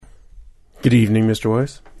Good evening, Mr.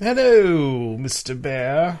 Weiss. Hello, Mr.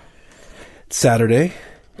 Bear. It's Saturday,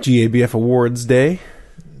 GABF Awards Day.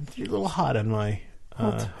 You're a little hot on my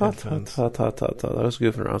Hot. headphones. I was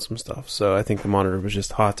goofing around some stuff, so I think the monitor was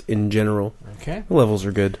just hot in general. Okay. The levels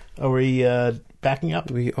are good. Are we backing up?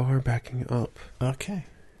 We are backing up. Okay.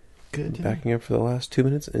 Good. Backing up for the last 2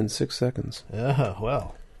 minutes and 6 seconds.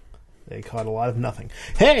 Well, they caught a lot of nothing.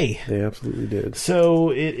 Hey! They absolutely did. So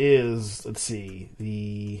it is, let's see,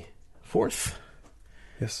 the 4th?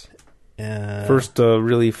 Yes. First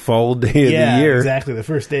really fall day of the year. Exactly. The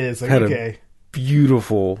first day, it's like, Had okay. A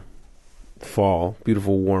beautiful fall.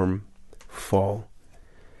 Beautiful, warm fall.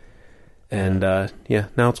 And, now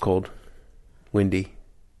it's cold. Windy.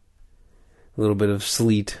 A little bit of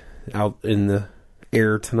sleet out in the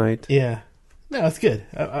air tonight. Yeah. No, it's good.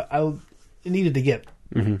 I needed to get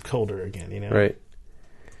colder again, you know? Right.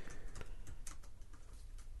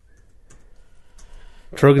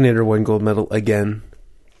 Troganator won gold medal again.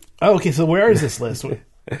 Oh, okay, so where is this list?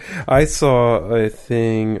 I saw a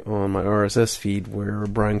thing on my RSS feed where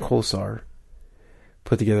Brian Kolsar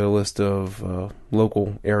put together a list of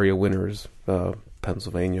local area winners.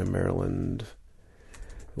 Pennsylvania, Maryland,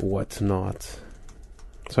 whatnot.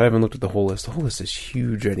 So I haven't looked at the whole list. The whole list is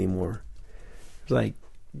huge anymore. It's like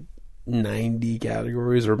 90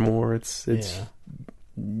 categories or more. It's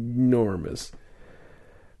enormous.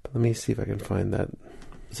 But let me see if I can find that.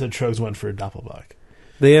 So Trogs went for a Doppelbach.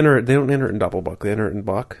 They don't enter it in Doppelbach. They enter it in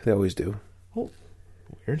Bach. They always do. Oh,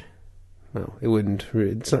 weird. No, it wouldn't.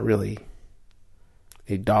 It's not really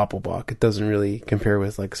a Doppelbach. It doesn't really compare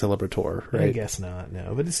with like Celebrator, right? I guess not.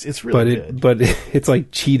 No, but it's really good. But it's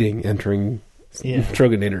like cheating entering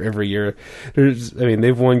Troganator every year.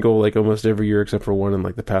 They've won gold like almost every year except for one in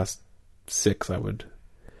like the past 6. I would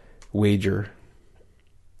wager.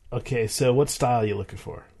 Okay, so what style are you looking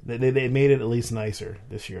for? They made it at least nicer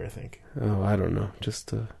this year, I think. Oh, I don't know.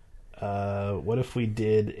 Just what if we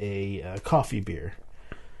did a coffee beer?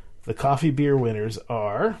 The coffee beer winners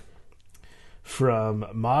are from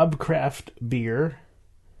Mobcraft Beer.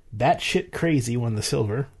 Batshit Crazy won the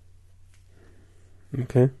silver.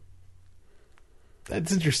 Okay.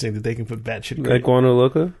 That's interesting that they can put Batshit Crazy. Like Guano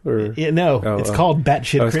Loco? Or? Yeah, no, it's called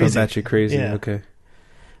Batshit Crazy. It's called Batshit Crazy, yeah. Okay.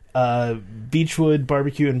 Beechwood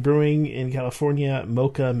Barbecue and Brewing in California,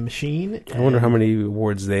 Mocha Machine. I wonder how many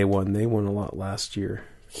awards they won. They won a lot last year.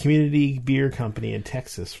 Community Beer Company in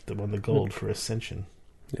Texas that won the gold for Ascension.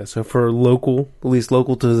 Yeah, so for local, at least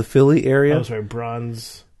local to the Philly area. Oh, sorry,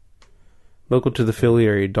 bronze. Local to the Philly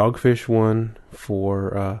area, Dogfish won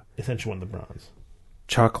for... Ascension won the bronze.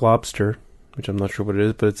 Chalk Lobster, which I'm not sure what it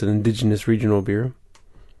is, but it's an indigenous regional beer.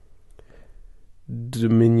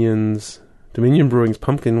 Dominion Brewing's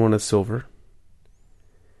Pumpkin won a silver.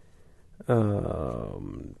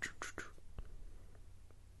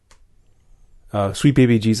 Sweet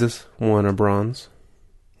Baby Jesus won a bronze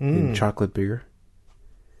in chocolate beer.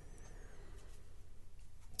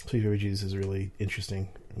 Sweet Baby Jesus is really interesting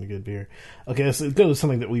and a good beer. Okay, let's go to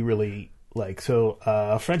something that we really like. So,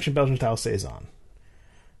 French and Belgian style Saison.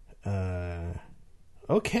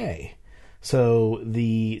 Okay. So,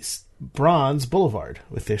 the bronze Boulevard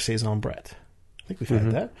with their Saison Brett. I think we've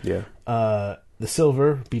had that. Yeah. The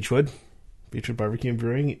silver, Beechwood Barbecue and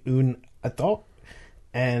Brewing, Un Atol,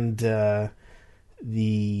 and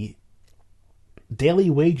the Daily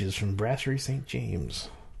Wages from Brasserie St. James.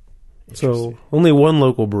 So, only one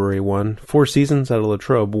local brewery won. 4 Seasons out of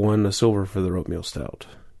Latrobe won a silver for their oatmeal stout.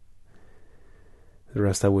 The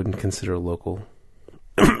rest I wouldn't consider local.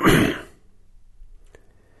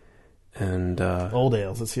 And Old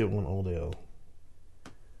Ales. Let's see what won Old Ale.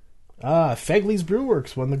 Fegley's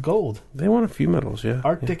Brewworks won the gold. They won a few medals, yeah.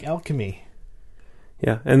 Arctic Alchemy.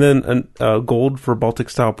 Yeah, and then gold for Baltic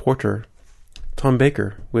Style Porter. Tom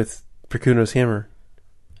Baker with Percuno's Hammer.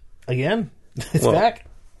 Again? It's back?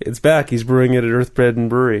 It's back. He's brewing it at Earthbred and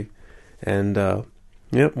Brewery. And,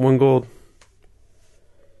 won gold.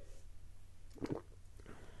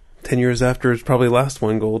 10 years after his probably last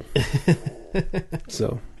won gold.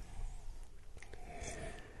 So.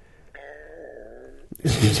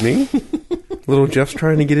 Excuse me? Little Jeff's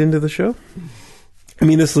trying to get into the show. I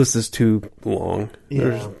mean, this list is too long. Yeah.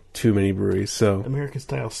 There's too many breweries, so... American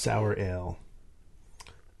Style Sour Ale.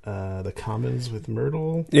 The Commons with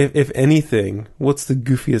Myrtle. If anything, what's the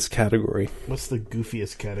goofiest category? What's the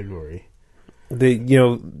goofiest category?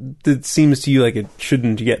 It seems to you like it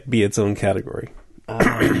shouldn't yet be its own category.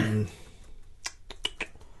 And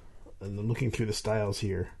I'm looking through the styles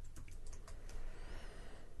here.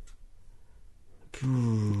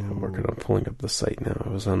 I'm working on pulling up the site now. I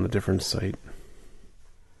was on the different site.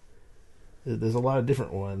 There's a lot of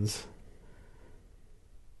different ones.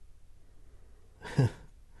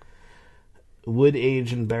 wood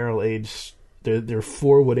age and barrel age. There are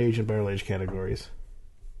 4 wood age and barrel age categories.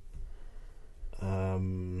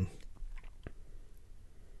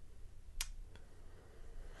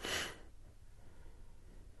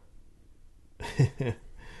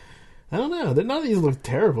 I don't know. None of these look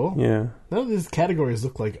terrible. Yeah. None of these categories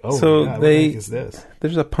look like, oh So my God, what the heck is this?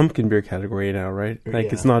 There's a pumpkin beer category now, right? Like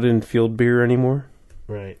Yeah. it's not in field beer anymore.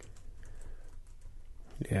 Right.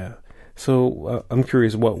 Yeah. So I'm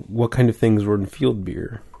curious, what kind of things were in field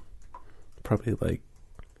beer? Probably like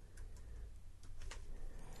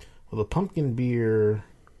Well, the pumpkin beer.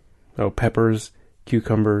 peppers,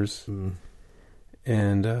 cucumbers,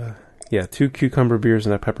 and 2 cucumber beers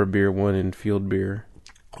and a pepper beer, 1 in field beer.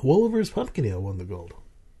 Wolver's Pumpkin Ale won the gold.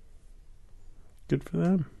 Good for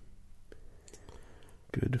them.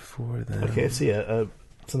 Good for them. Okay, let's see.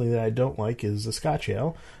 Something that I don't like is the Scotch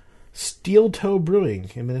Ale. Steel Toe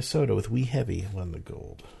Brewing in Minnesota with Wee Heavy won the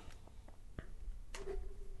gold.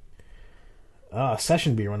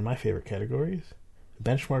 Session beer, one of my favorite categories.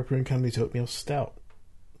 Benchmark Brewing Company's Oatmeal Stout.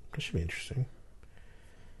 That should be interesting.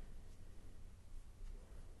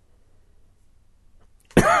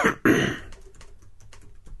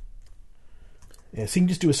 Yeah, so you can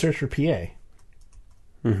just do a search for PA.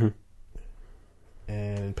 Mm-hmm.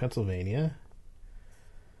 And Pennsylvania.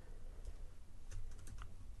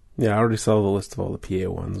 Yeah, I already saw the list of all the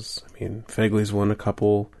PA ones. I mean, Fegley's won a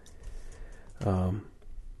couple.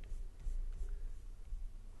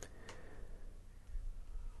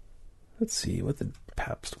 Let's see, what did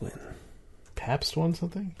Pabst win? Pabst won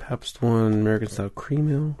something? Pabst won American Style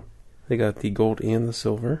Cream Ale. They got the gold and the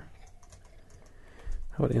silver.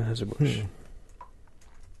 How about Anheuser-Busch?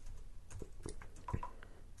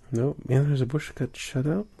 Nope, Anheuser-Busch got shut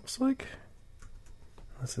out, looks like.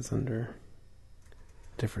 Unless it's under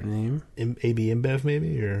a different name. AB InBev,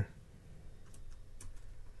 maybe? Or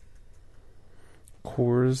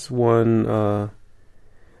Coors won,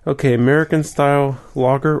 American Style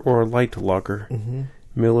Lager or Light Lager. Mm-hmm.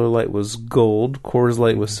 Miller Lite was gold, Coors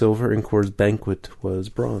Light was silver, and Coors Banquet was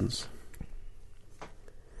bronze.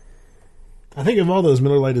 I think of all those,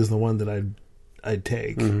 Miller Lite is the one that I'd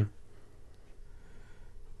take. Mm-hmm.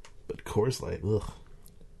 But Coors Light, ugh.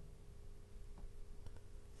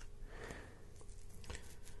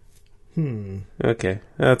 Okay,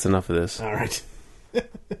 that's enough of this. All right.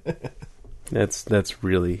 That's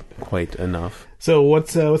really quite enough. So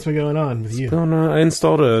what's been going on with you? I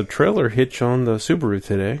installed a trailer hitch on the Subaru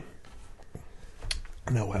today.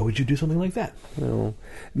 No, why would you do something like that? Well,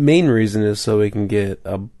 main reason is so we can get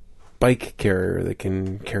a bike carrier that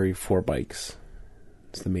can carry 4 bikes.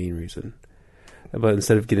 It's the main reason. But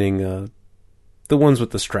instead of getting the ones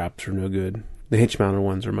with the straps are no good. The hitch mounted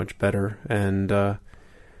ones are much better, and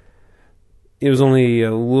it was only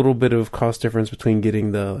a little bit of cost difference between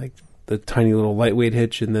getting the tiny little lightweight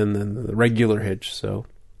hitch and then the regular hitch. So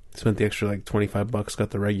spent the extra like $25, got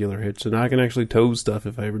the regular hitch, so now I can actually tow stuff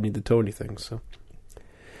if I ever need to tow anything. So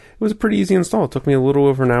it was a pretty easy install. It took me a little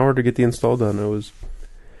over an hour to get the install done. I was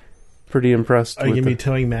pretty impressed. Are you going to be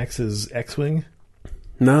towing Max's X-Wing?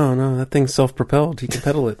 No, that thing's self-propelled. He can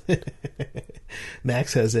pedal it.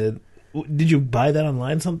 Max has a... Did you buy that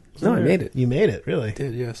online? No, I made it. You made it, really? I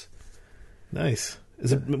did, yes. Nice.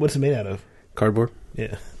 What's it made out of? Cardboard.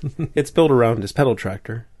 Yeah. It's built around his pedal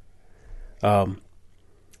tractor. If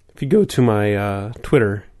you go to my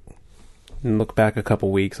Twitter and look back a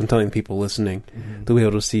couple weeks, I'm telling people listening, they'll be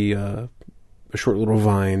able to see a short little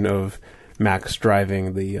vine of Max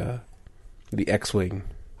driving the X-Wing.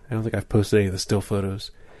 I don't think I've posted any of the still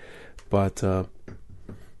photos. But, so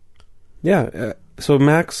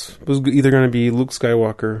Max was either going to be Luke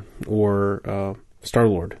Skywalker or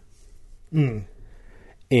Star-Lord. Mm.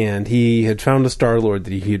 And he had found a Star-Lord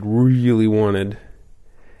that he had really wanted,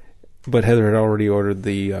 but Heather had already ordered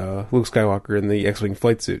the Luke Skywalker in the X-Wing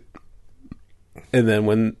flight suit. And then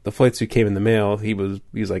when the flight suit came in the mail, he was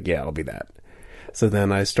like, yeah, I'll be that. So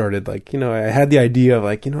then I started I had the idea of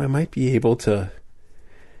I might be able to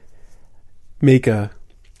make a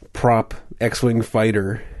prop X-Wing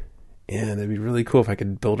fighter, and it'd be really cool if I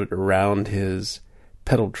could build it around his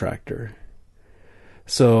pedal tractor.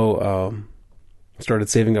 So, started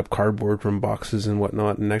saving up cardboard from boxes and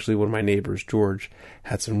whatnot, and actually one of my neighbors, George,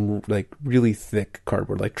 had some really thick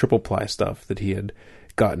cardboard, triple ply stuff that he had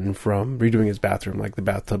gotten from redoing his bathroom, the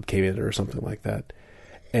bathtub came in or something like that.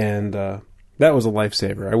 And that was a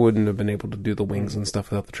lifesaver. I wouldn't have been able to do the wings and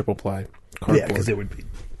stuff without the triple ply cardboard. Yeah, because it would be...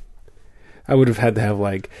 I would have had to have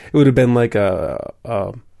it would have been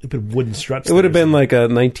wooden struts. It would have been a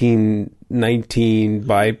 1919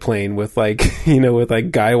 biplane with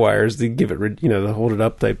with guy wires to give it, to hold it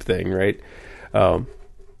up type thing, right?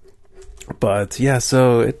 But yeah,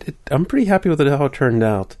 so I'm pretty happy with how it turned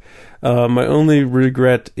out. My only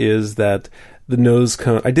regret is that the nose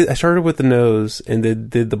cone. I started with the nose and then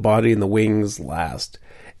did the body and the wings last,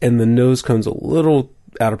 and the nose cone's a little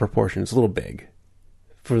out of proportion. It's a little big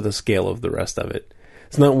for the scale of the rest of it.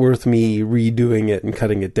 It's not worth me redoing it and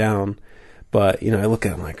cutting it down. But I look at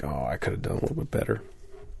it and I'm like, oh, I could have done a little bit better.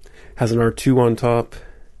 Has an R2 on top.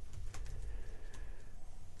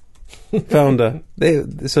 Found at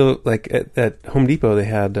Home Depot they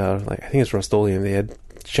had I think it's Rust-Oleum. They had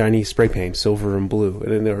shiny spray paint, silver and blue,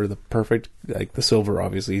 and then they were the perfect. Like the silver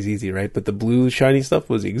obviously is easy, right? But the blue shiny stuff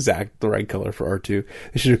was the right color for R2.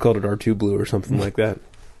 They should have called it R2 blue or something like that.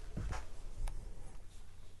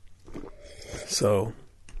 So,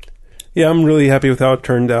 yeah, I'm really happy with how it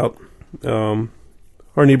turned out. Our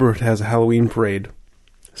neighborhood has a Halloween parade,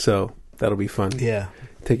 so that'll be fun. Yeah,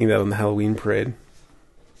 taking that on the Halloween parade.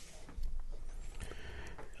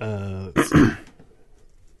 I've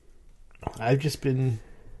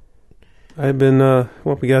been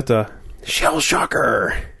we got Shell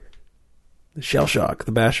Shocker. The Shell Shock,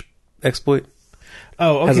 the bash exploit.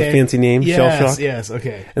 Oh, okay. Has a fancy name, yes, Shell Shock. Yes,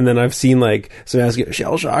 okay. And then I've seen some ask it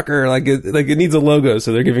Shell Shocker, it needs a logo,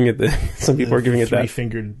 so they're giving it some people are giving it that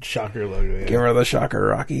 3-fingered shocker logo. Yeah. Give her the shocker,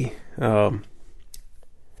 Rocky. Yeah,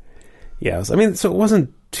 so it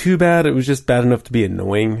wasn't too bad. It was just bad enough to be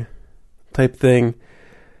annoying, type thing.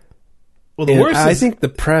 Well, the worst I think the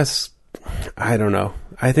press. I don't know.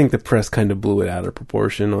 I think the press kind of blew it out of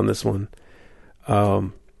proportion on this one.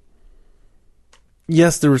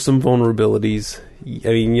 Yes, there were some vulnerabilities.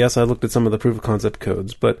 Yes, I looked at some of the proof of concept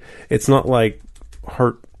codes, but it's not like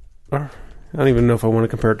I don't even know if I want to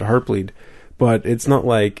compare it to Heartbleed, but it's not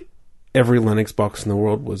like every Linux box in the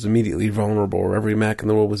world was immediately vulnerable or every Mac in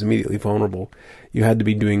the world was immediately vulnerable. You had to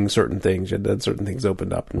be doing certain things. You had to have certain things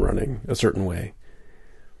opened up and running a certain way.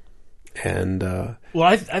 And well,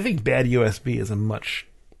 I think bad USB is a much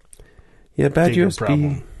bad bigger USB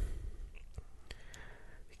problem,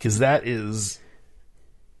 because that's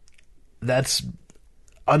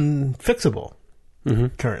unfixable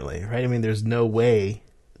currently, right? There's no way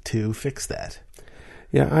to fix that.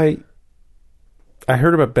 Yeah, I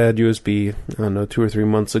heard about bad USB, I don't know, 2 or 3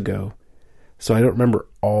 months ago, so I don't remember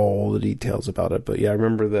all the details about it, but yeah, I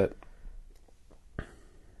remember that.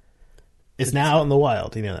 It's now out in the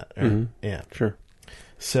wild, you know that, right? Mm-hmm. Yeah. Sure.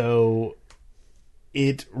 So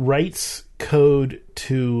it writes code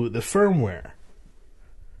to the firmware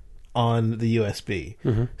on the USB.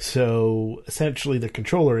 Mm-hmm. So essentially the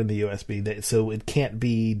controller in the USB, so it can't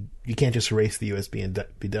be, you can't just erase the USB and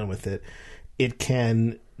be done with it. It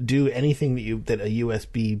can do anything that a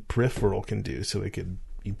USB peripheral can do. So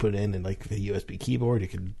you put in like a USB keyboard, you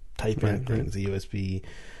could type in things, a USB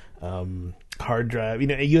hard drive, a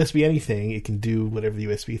USB anything, it can do whatever the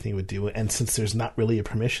USB thing would do. And since there's not really a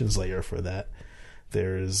permissions layer for that,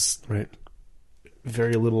 there's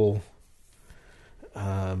very little.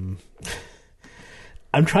 I'm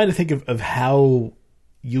trying to think of how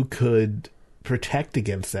you could protect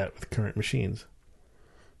against that with current machines.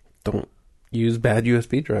 Don't use bad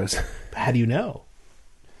USB drives. How do you know?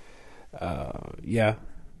 Yeah.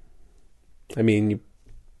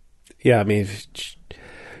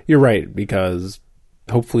 You're right, because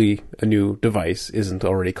hopefully a new device isn't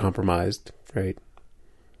already compromised, right?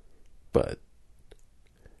 But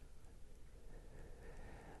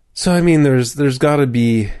so there's got to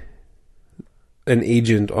be an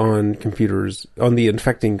agent on computers, on the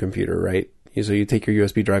infecting computer, right? So you take your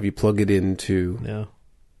USB drive, you plug it into.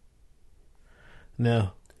 No,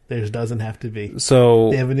 there doesn't have to be. So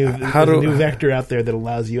they have a new vector out there that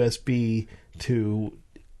allows USB to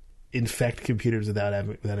infect computers without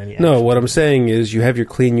any action. No, what I'm saying is you have your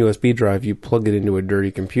clean USB drive, you plug it into a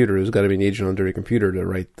dirty computer. There's got to be an agent on a dirty computer to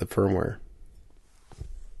write the firmware.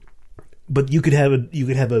 But you could have a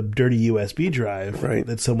dirty USB drive right.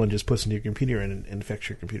 that someone just puts into your computer and infects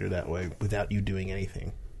your computer that way without you doing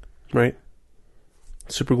anything. Right.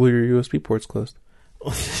 Super glue your USB ports closed.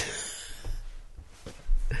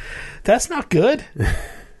 That's not good.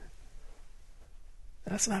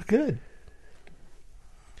 That's not good.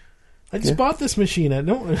 I just bought this machine. I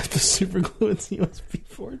don't have to super glue its USB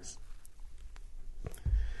ports.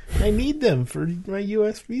 I need them for my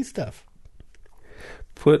USB stuff.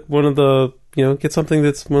 Put one of the, get something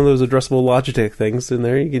that's one of those addressable Logitech things in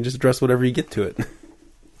there. You can just address whatever you get to it.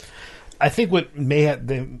 I think what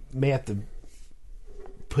they may have to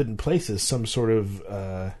put in place is some sort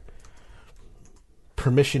of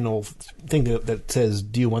permissional thing that says,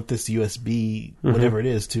 do you want this USB, whatever it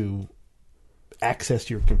is, to access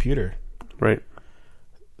your computer? Right.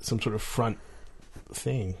 Some sort of front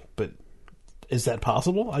thing. But Is that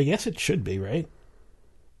possible? I guess it should be, right?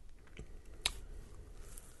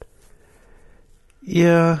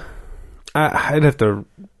 Yeah. I'd have to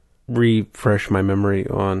refresh my memory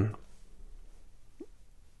on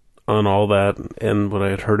all that and what I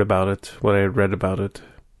had heard about it, what I had read about it.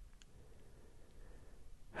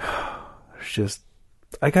 It's just,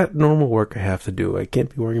 I got normal work I have to do. I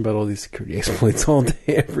can't be worrying about all these security exploits all day,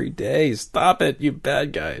 every day. Stop it, you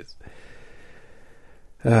bad guys.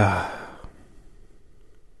 Yeah.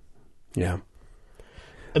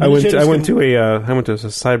 I went to a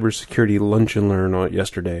cybersecurity lunch and learn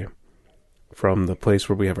yesterday from the place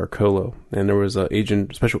where we have our colo, and there was a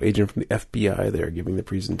special agent from the FBI there giving the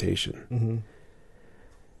presentation. Mm-hmm.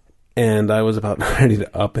 And I was about ready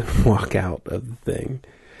to up and walk out of the thing.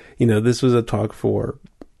 This was a talk for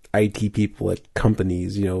IT people at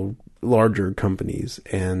companies, larger companies,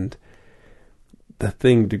 and the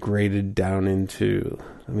thing degraded down into,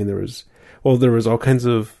 there was all kinds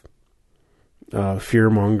of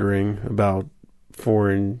fear-mongering about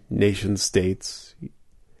foreign nation states,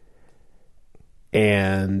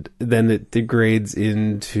 and then it degrades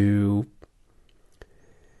into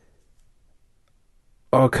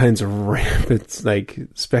all kinds of rampant, like,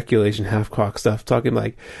 speculation, half-cocked stuff, talking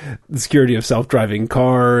like the security of self-driving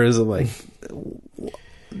cars, and like,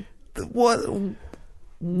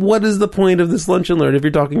 what is the point of this lunch and learn if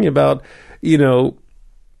you're talking about, the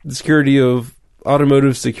security of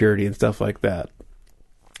automotive security and stuff like that?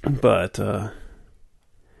 But there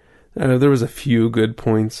was a few good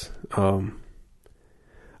points.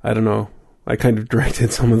 I don't know. I kind of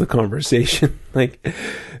directed some of the conversation, like.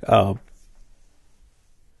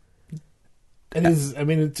 It is.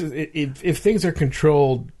 If things are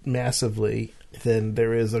controlled massively, then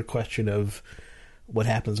there is a question of what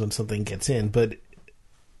happens when something gets in. But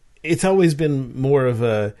it's always been more of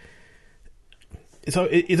a. It's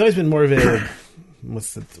always been more of a.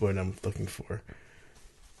 What's the word I'm looking for?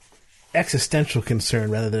 Existential concern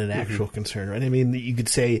rather than an actual concern, right? You could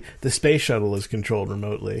say the space shuttle is controlled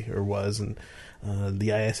remotely, or was, and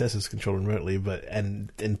the ISS is controlled remotely. And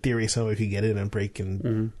in theory, someone could get in and break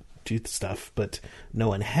and do stuff, but no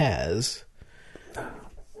one has.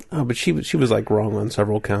 Oh, but she was like wrong on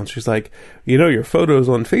several counts. She's like, your photos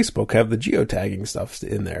on Facebook have the geotagging stuff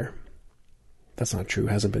in there. That's not true.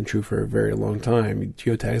 It hasn't been true for a very long time.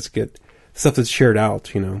 Geotags get stuff that's shared out.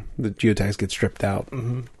 The geotags get stripped out.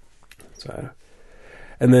 Mm-hmm. So,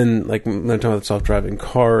 and then like when they're talking about self-driving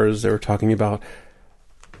cars, they were talking about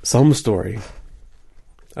some story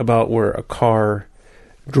about where a car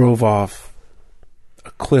drove off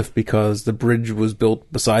a cliff because the bridge was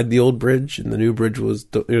built beside the old bridge, and the new bridge was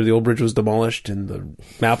the old bridge was demolished, and the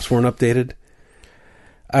maps weren't updated.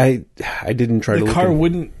 I didn't try to. The car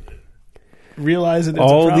wouldn't realize it.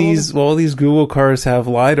 All these Google cars have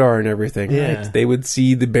LiDAR and everything. Yeah. Right? They would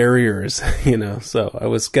see the barriers, So I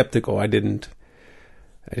was skeptical. I didn't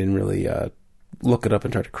really look it up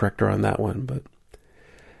and try to correct her on that one, but.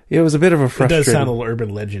 Yeah, it was a bit of a frustrating... It does sound a little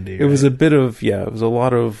urban legendy. It was a bit of, it was a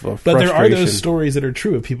lot of frustration. But there are those stories that are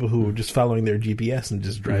true of people who were just following their GPS and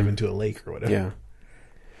just drive into a lake or whatever. Yeah.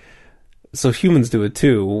 So humans do it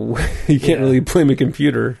too. You can't really blame a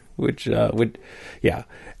computer, which would... Yeah.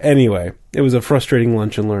 Anyway, it was a frustrating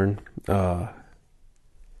lunch and learn. I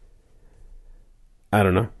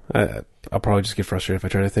don't know. I'll probably just get frustrated if I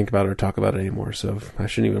try to think about it or talk about it anymore, so I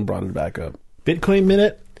shouldn't even brought it back up. Bitcoin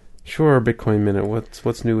Minute? Sure, Bitcoin Minute.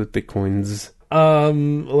 What's new with Bitcoins?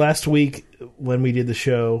 Last week when we did the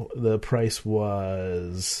show, the price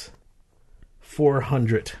was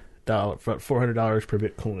 $400 per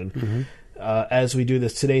Bitcoin. Mm-hmm. As we do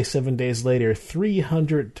this today, 7 days later,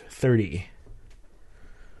 $330.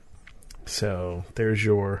 So there's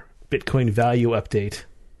your Bitcoin value update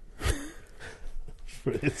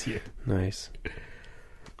for this year. Nice.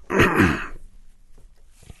 But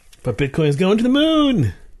Bitcoin's going to the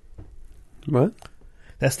moon. What?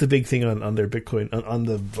 That's the big thing on their Bitcoin, on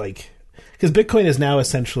the, like, because Bitcoin is now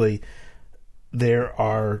essentially, there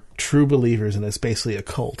are true believers and it's basically a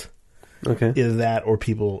cult. Okay. Either that or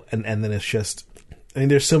people, and then it's just,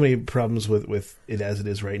 there's so many problems with it as it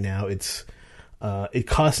is right now. It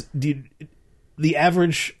costs, the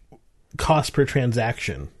average cost per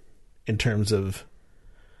transaction in terms of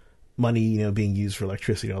money, being used for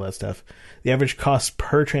electricity and all that stuff, the average cost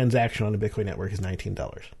per transaction on the Bitcoin network is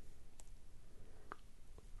 $19.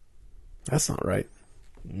 That's not right.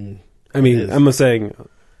 I'm not saying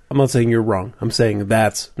you're wrong. I'm saying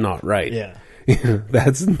that's not right. Yeah.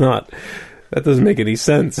 That doesn't make any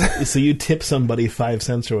sense. So you tip somebody 5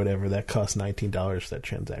 cents or whatever, that costs $19 for that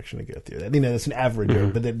transaction to go through. That's an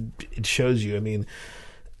average, but then it shows you,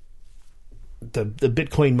 the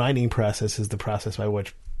Bitcoin mining process is the process by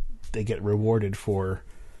which they get rewarded for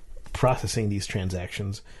processing these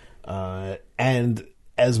transactions. And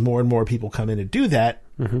as more and more people come in to do that,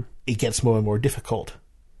 it gets more and more difficult.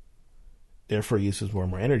 Therefore, it uses more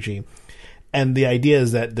and more energy. And the idea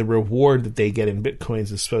is that the reward that they get in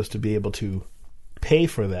Bitcoins is supposed to be able to pay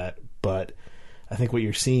for that. But I think what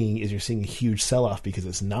you're seeing is a huge sell-off because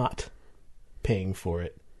it's not paying for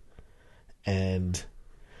it. And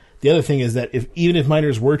the other thing is that even if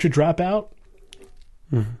miners were to drop out,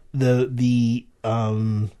 the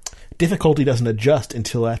difficulty doesn't adjust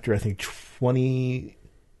until after, I think,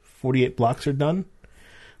 48 blocks are done.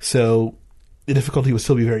 So the difficulty would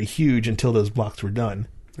still be very huge until those blocks were done.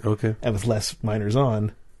 Okay. And with less miners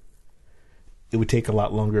on, it would take a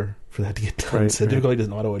lot longer for that to get done. So the difficulty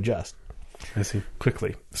doesn't auto-adjust. I see.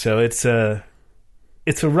 Quickly. So it's a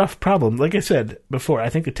rough problem. Like I said before, I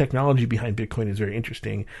think the technology behind Bitcoin is very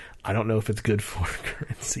interesting. I don't know if it's good for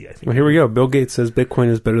currency. I think. Well, here we go. Bill Gates says Bitcoin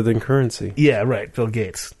is better than currency. Yeah, right. Bill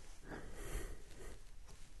Gates.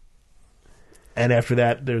 And after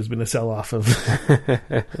that, there's been a sell-off of...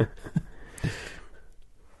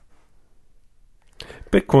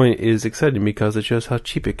 Bitcoin is exciting because it shows how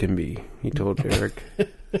cheap it can be, he told Eric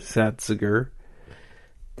Satziger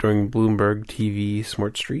during Bloomberg TV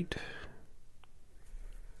Smart Street.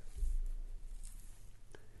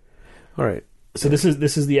 All right. So this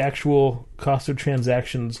is the actual cost of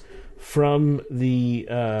transactions from the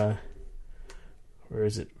where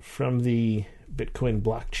is it? From the Bitcoin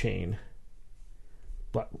blockchain.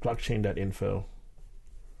 Blockchain.info.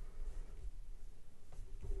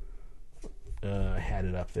 I had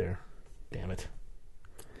it up there. Damn it.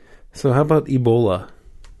 So how about Ebola?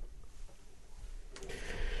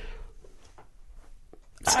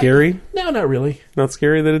 Scary? No, not really. Not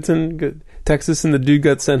scary that it's in Texas and the dude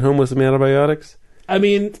got sent home with some antibiotics? I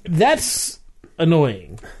mean, that's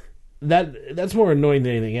annoying. That's more annoying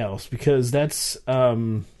than anything else because that's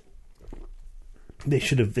they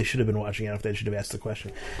should have been watching out if they should have asked the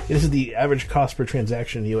question. This is the average cost per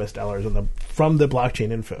transaction in US dollars from the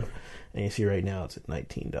blockchain info. And you see right now it's at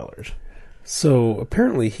 $19. So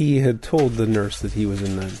apparently he had told the nurse that he was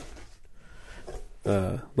in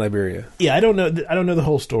Liberia. Yeah, I don't know the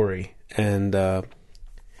whole story. And I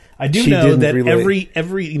do know that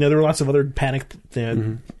every there were lots of other panic.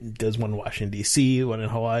 There's one in Washington D.C., one in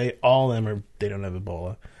Hawaii. All of them they don't have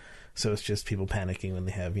Ebola, so it's just people panicking when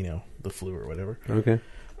they have the flu or whatever. Okay.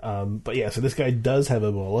 But yeah, so this guy does have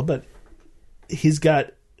Ebola, but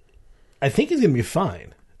I think he's going to be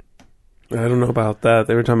fine. I don't know about that.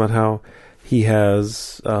 They were talking about how he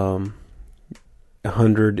has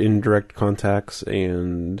 100 indirect contacts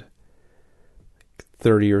and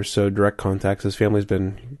 30 or so direct contacts. His family's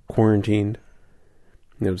been quarantined,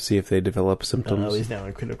 to see if they develop symptoms. Oh, he's now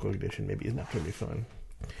in critical condition. Maybe he's not going to be fine.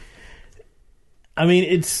 I mean,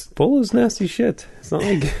 Ebola's nasty shit. It's not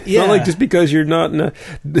like it's not like just because you're not in a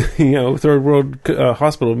third world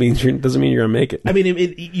hospital doesn't mean you're gonna make it. I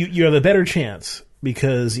mean, you have a better chance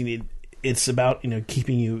because it's about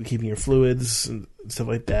keeping your fluids and stuff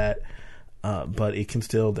like that. But it can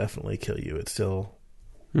still definitely kill you. It's still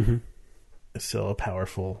it's still a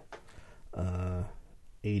powerful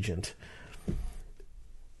agent.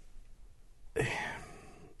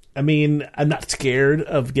 I mean, I'm not scared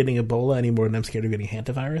of getting Ebola any more than I'm scared of getting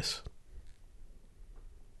hantavirus.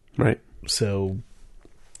 Right. So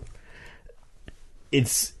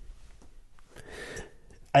it's...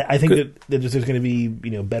 I think that there's going to be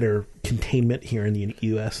better containment here in the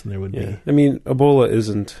U.S. than there would be. I mean, Ebola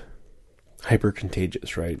isn't hyper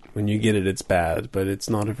contagious, right? When you get it, it's bad, but it's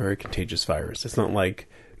not a very contagious virus. It's not like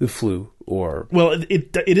the flu or... Well,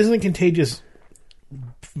 it isn't contagious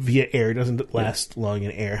via air. It doesn't last long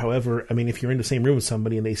in air. However, I mean, if you're in the same room with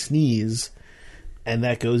somebody and they sneeze and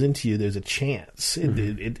that goes into you, there's a chance.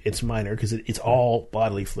 It's minor because it's all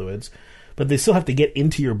bodily fluids, but they still have to get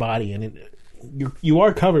into your body, and you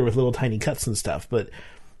are covered with little tiny cuts and stuff, but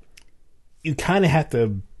you kind of have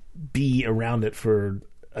to be around it for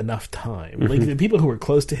enough time. Like the people who are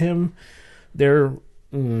close to him,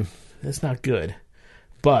 that's not good.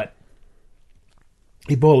 But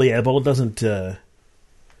Ebola doesn't.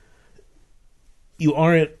 You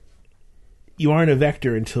aren't a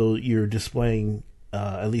vector until you're displaying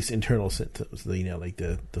at least internal symptoms. Like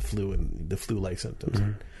the flu and the flu-like symptoms.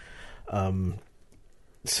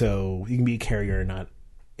 So you can be a carrier, not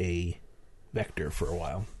a vector, for a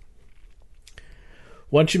while.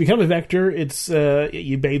 Once you become a vector, it's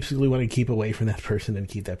you basically want to keep away from that person and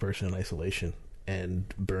keep that person in isolation and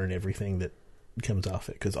burn everything that comes off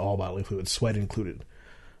it, because all bodily fluids, sweat included,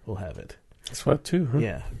 will have it. Sweat too, huh?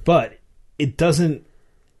 Yeah, but it doesn't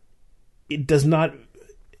it does not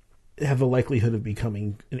have a likelihood of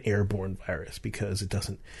becoming an airborne virus because it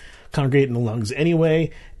doesn't congregate in the lungs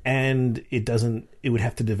anyway, and it would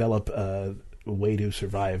have to develop a way to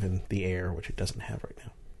survive in the air, which it doesn't have right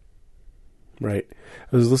now. Right.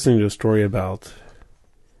 I was listening to a story about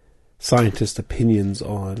scientists' opinions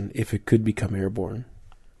on if it could become airborne.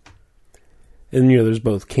 And, there's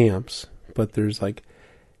both camps, but there's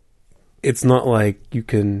it's not like you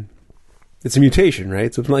can, it's a mutation,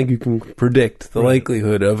 right? So it's not like you can predict the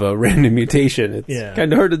likelihood of a random mutation. It's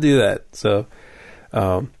kind of hard to do that. So,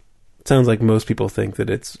 it sounds like most people think that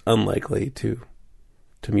it's unlikely to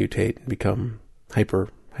mutate and become hyper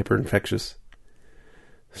infectious.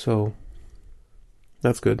 So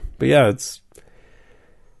that's good. But yeah, it's,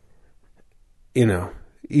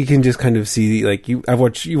 you can just kind of see, you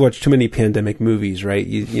watch too many pandemic movies, right?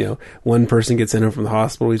 One person gets in from the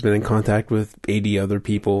hospital, he's been in contact with 80 other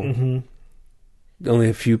people. Mm-hmm. Only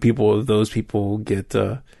a few people of those people get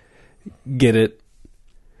it.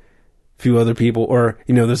 Few other people, or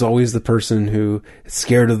there's always the person who is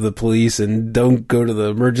scared of the police and don't go to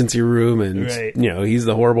the emergency room, and he's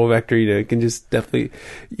the horrible vector. It can just definitely,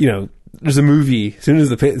 there's a movie as soon as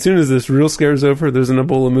this real scare is over. There's an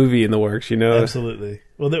Ebola movie in the works. Absolutely.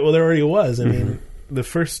 Well, there already was. I mean, the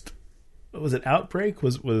first outbreak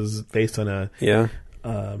was based on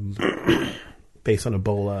based on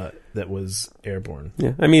Ebola that was airborne.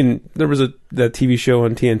 Yeah, I mean, there was that TV show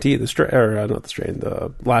on TNT,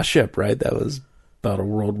 the Last Ship, right? That was about a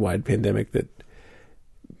worldwide pandemic that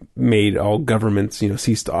made all governments,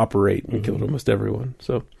 cease to operate and killed almost everyone.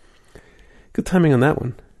 So, good timing on that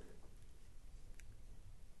one.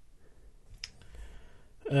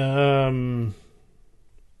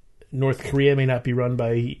 North Korea may not be run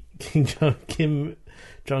by Kim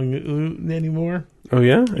Jong-un anymore. Oh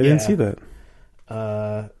yeah, I didn't see that.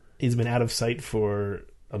 He's been out of sight for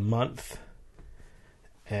a month,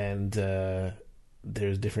 and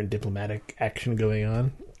there's different diplomatic action going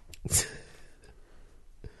on.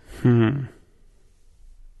 I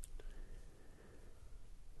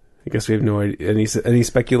guess we have no idea. Any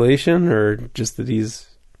speculation, or just that he's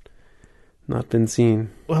not been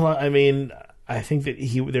seen? Well, I mean, I think that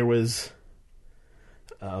there was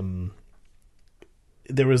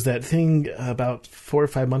that thing about 4 or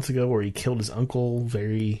 5 months ago where he killed his uncle,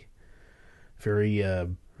 very, very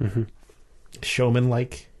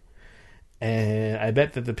showman-like, and I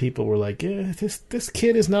bet that the people were like, "Yeah, this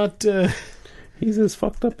kid is not. He's as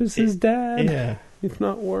fucked up as his dad, yeah, if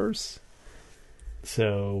not worse."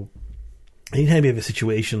 So, anytime you have a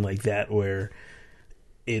situation like that where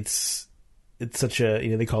it's such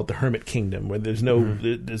a they call it the hermit kingdom, where there's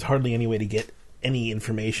hardly any way to get any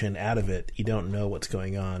information out of it. You don't know what's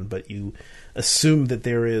going on, but you assume that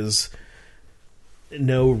there is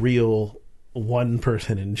no real one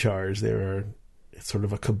person in charge. It's sort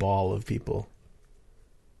of a cabal of people.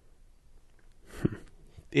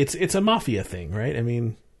 It's a mafia thing, right? I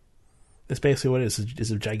mean, that's basically what it is.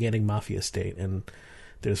 It's a gigantic mafia state, and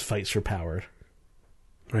there's fights for power.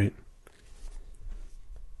 Right.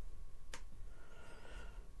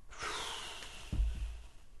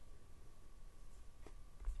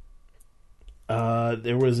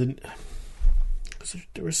 There was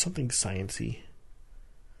something sciencey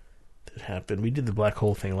that happened. We did the black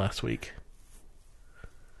hole thing last week.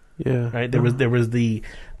 Yeah. Right? There was the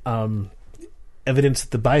evidence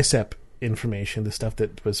that the bicep information, the stuff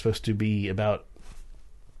that was supposed to be about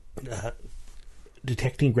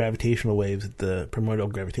detecting gravitational waves, the primordial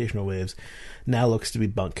gravitational waves, now looks to be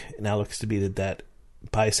bunk. It now looks to be that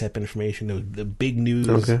bicep information, the big news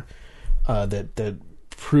that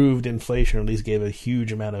proved inflation, or at least gave a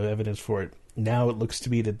huge amount of evidence for it. Now it looks to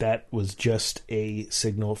be that was just a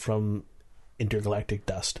signal from intergalactic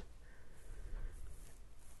dust.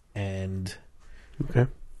 And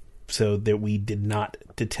so that we did not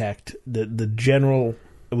detect the general,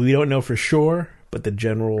 we don't know for sure, but the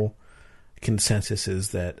general consensus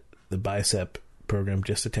is that the BICEP program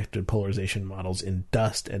just detected polarization models in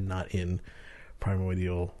dust and not in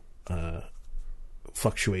primordial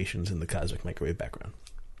fluctuations in the cosmic microwave background.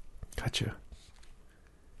 Gotcha.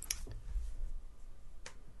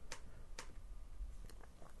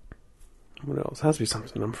 What else? Has to be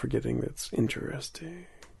something I'm forgetting that's interesting.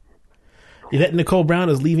 Yvette Nicole Brown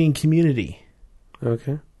is leaving Community.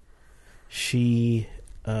 Okay. She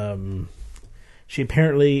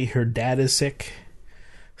apparently, her dad is sick,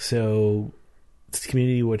 so it's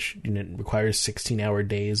Community, which requires 16-hour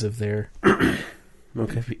days of their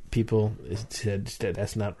people. Said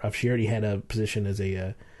that's not rough. She already had a position as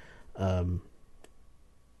a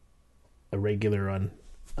regular on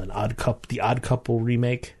the Odd Couple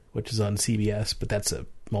remake, which is on CBS, but that's a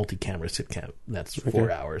multi-camera sitcom. That's 4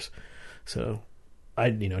 hours. So I,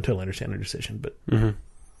 totally understand her decision, but so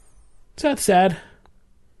that's sad.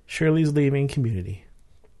 Shirley's leaving Community.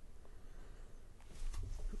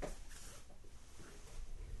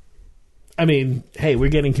 I mean, hey, we're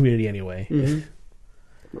getting Community anyway.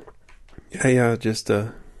 Yeah. Just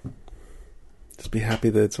be happy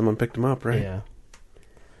that someone picked him up, right? Yeah.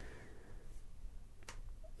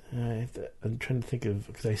 I'm trying to think of,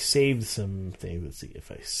 because I saved some things. Let's see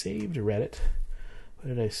if I saved Reddit. What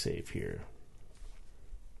did I save here?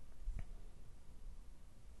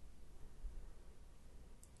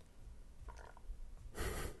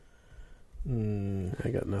 I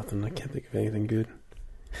got nothing. I can't think of anything good.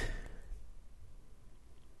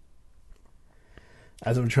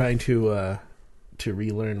 As I'm trying to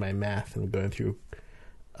relearn my math and going through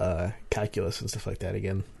calculus and stuff like that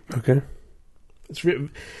again. Okay. I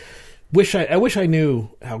wish I knew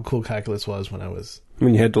how cool calculus was when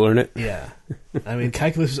you had to learn it. Yeah. I mean,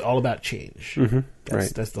 calculus is all about change.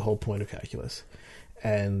 That's the whole point of calculus,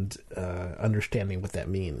 and understanding what that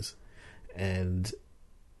means. And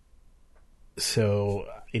so,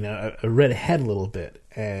 I read ahead a little bit,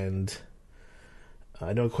 and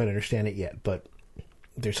I don't quite understand it yet, but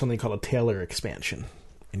there's something called a Taylor expansion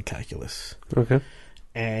in calculus. Okay.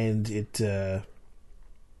 And it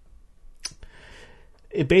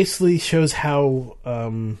basically shows how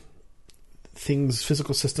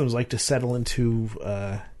physical systems like to settle into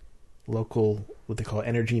local, what they call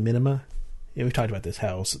energy minima. We've talked about this,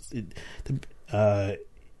 how an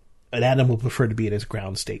atom will prefer to be in its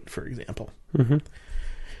ground state, for example.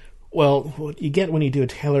 Well, what you get when you do a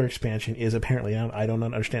Taylor expansion is, apparently, I don't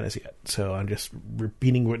understand this yet, so I'm just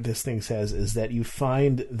repeating what this thing says, is that you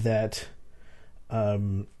find that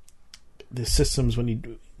the systems, when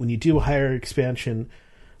you do a higher expansion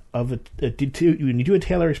when you do a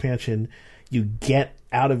Taylor expansion, you get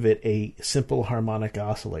out of it a simple harmonic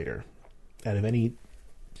oscillator out of any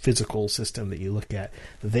physical system that you look at.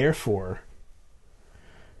 Therefore,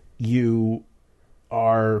 you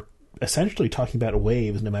are essentially talking about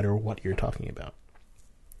waves no matter what you're talking about.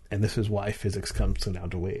 And this is why physics comes down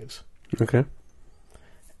to waves. Okay.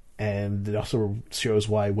 And it also shows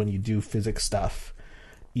why when you do physics stuff,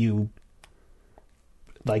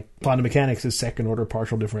 like quantum mechanics is second order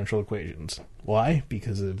partial differential equations. Why?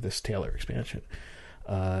 Because of this Taylor expansion.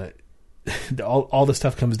 All this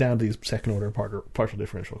stuff comes down to these second order partial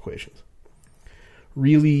differential equations.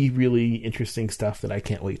 Really, really interesting stuff that I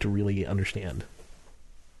can't wait to really understand.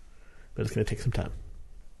 But it's going to take some time.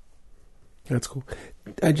 That's cool.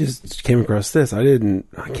 I just came across this. I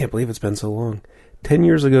can't believe it's been so long. 10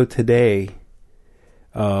 years ago today,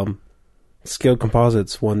 Scaled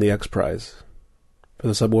Composites won the X Prize for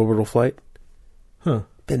the suborbital flight. Huh.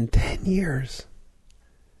 Been 10 years.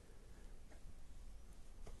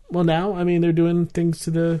 Well, now, I mean, they're doing things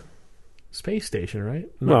to the space station, right?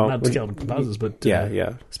 Not Scaled Composites, but yeah.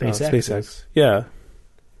 SpaceX. SpaceX. Yeah.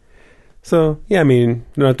 So, yeah, I mean,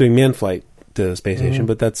 they're not doing manned flight to the space station,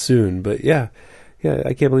 but that's soon. But yeah,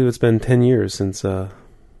 I can't believe it's been 10 years since the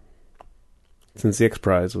X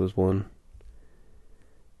Prize was won.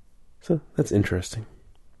 So that's interesting.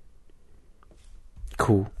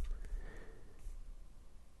 Cool.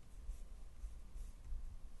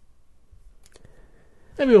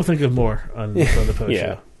 Maybe we'll think of more on the post yeah.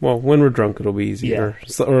 show. Well, when we're drunk, it'll be easier,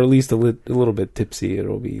 or at least a little bit tipsy.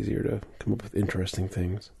 It'll be easier to come up with interesting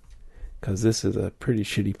things. Because this is a pretty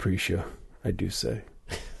shitty pre-show, I do say.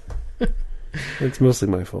 It's mostly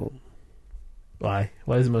my fault. Why?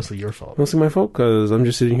 Why is it mostly your fault? Mostly my fault because I'm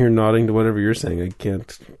just sitting here nodding to whatever you're saying.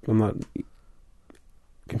 I'm not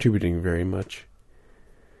contributing very much.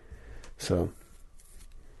 So,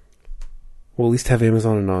 we'll at least have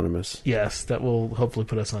Amazon Anonymous. Yes, that will hopefully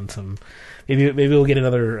put us on some... Maybe we'll get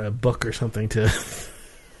another book or something to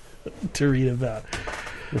read about.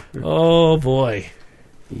 Oh, boy.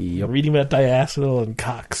 Yep. Reading about diacetyl and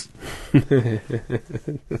cocks.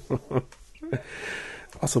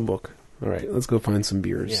 Awesome book. All right, let's go find some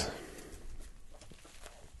beers. Yeah.